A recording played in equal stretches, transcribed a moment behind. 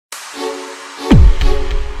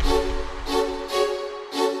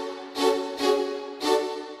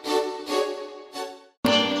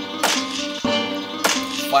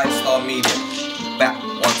media, back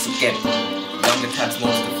once again. Youngah Tabz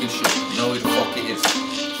most official, you know who the fuck it is.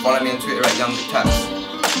 Follow me on Twitter at Youngah Tabz.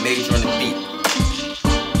 Major on the beat.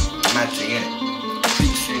 Mad thing, innit?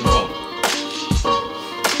 Creep soon home.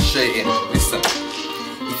 Straight in, listen.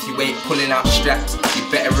 If you ain't pulling out straps, you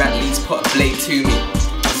better at least put a blade to me.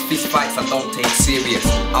 Cause fist fights I don't take serious.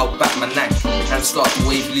 I'll back my neck and start to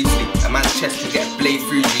wave loosely. A man's chest can get a blade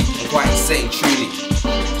through me. I'm quite insane, truly.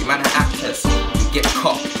 You man are actors, you get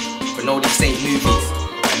caught. But no, this ain't movies.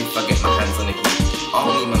 And if I get my hands on the heat, I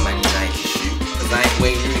don't need my Man United to shoot. Cause I ain't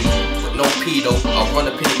Wayne Rooney. But no pedo, I'll run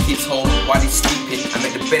up in the kid's home while he's sleeping and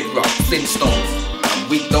make the bed rock, Flintstones. I'm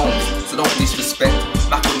weak domes, so don't disrespect.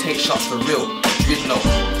 Mac will take shots for real. Madrid no,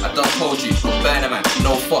 I done told you, Birmingham,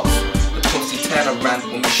 no fuss. The pussy turn around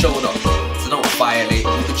when we showed up. So don't violate,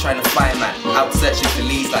 we been trying to find man. Out searching for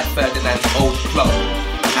leads like Ferdinand's old club.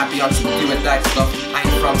 Happy on some do and die stuff. I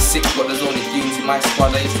ain't from sick, but there's only goons in my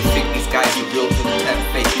squad. I used to think these guys were real till they turn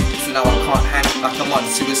fake. So now I can't hang like I'm on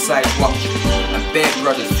suicide watch. And bare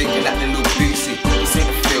brothers thinking that they look bootsy. This ain't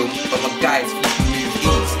a film, but my guys flipping move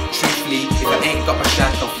ease. Truthfully, if I ain't got my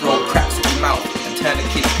shank, I'll throw cracks at your mouth and turn a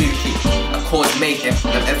kid pookie. I cause mayhem,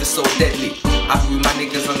 and I'm ever so deadly. I blew my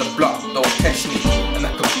niggas on the block, don't test me. And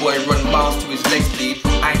make a boy run miles to his legs bleed.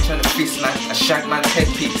 I ain't tryna fist man, I shank man's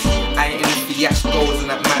headpiece. I ain't in the fiascos and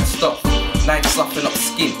that mad stuff. Knife soften up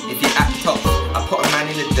skin if you act tough. I put a man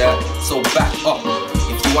in the dirt, so back up.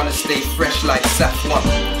 If you wanna stay fresh like Saf1,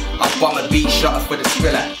 I'll bomb a beat shutter for the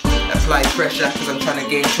thriller. Apply pressure cause I'm trying to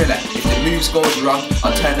gain thriller. If the moves goes wrong,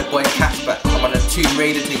 I'll turn the boy cats back. I'm on a Tomb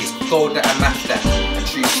Raider thing, it's gold that I'm after. And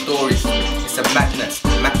true stories, it's a madness.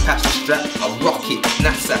 Mac past the strap, I'll rock it,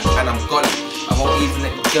 NASA, and I'm gone. I won't even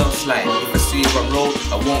let the girl slide. If I see her on road,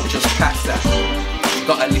 I won't just pass that.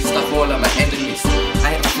 Got a list of all of my enemies.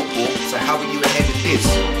 I ain't football, so how are you ahead of this?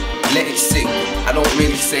 Let it sink, I don't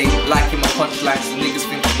really say liking my punchlines, so niggas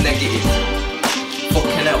think I'm negative.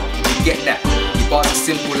 Fucking hell, did you get that? Your bars are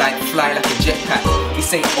simple like fly like a jetpack. This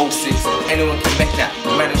ain't 06, anyone can make that.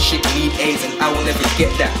 The man and shit need A's and I will never get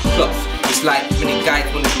that. Plus, it's like when the guys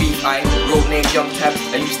wanna beef I. Road name Youngah Tabz,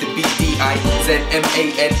 I used to be D.I.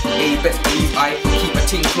 Z-M-A-N, A best believe I keep my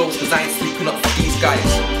team close cause I ain't sleeping up for these guys.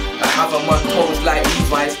 I have them on toes like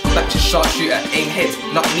Levi's. Back to sharpshooter, aim heads,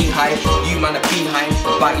 not knee high. You man a behind,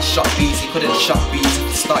 body shot bees, he couldn't shot bees if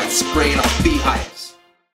he started spraying off beehive.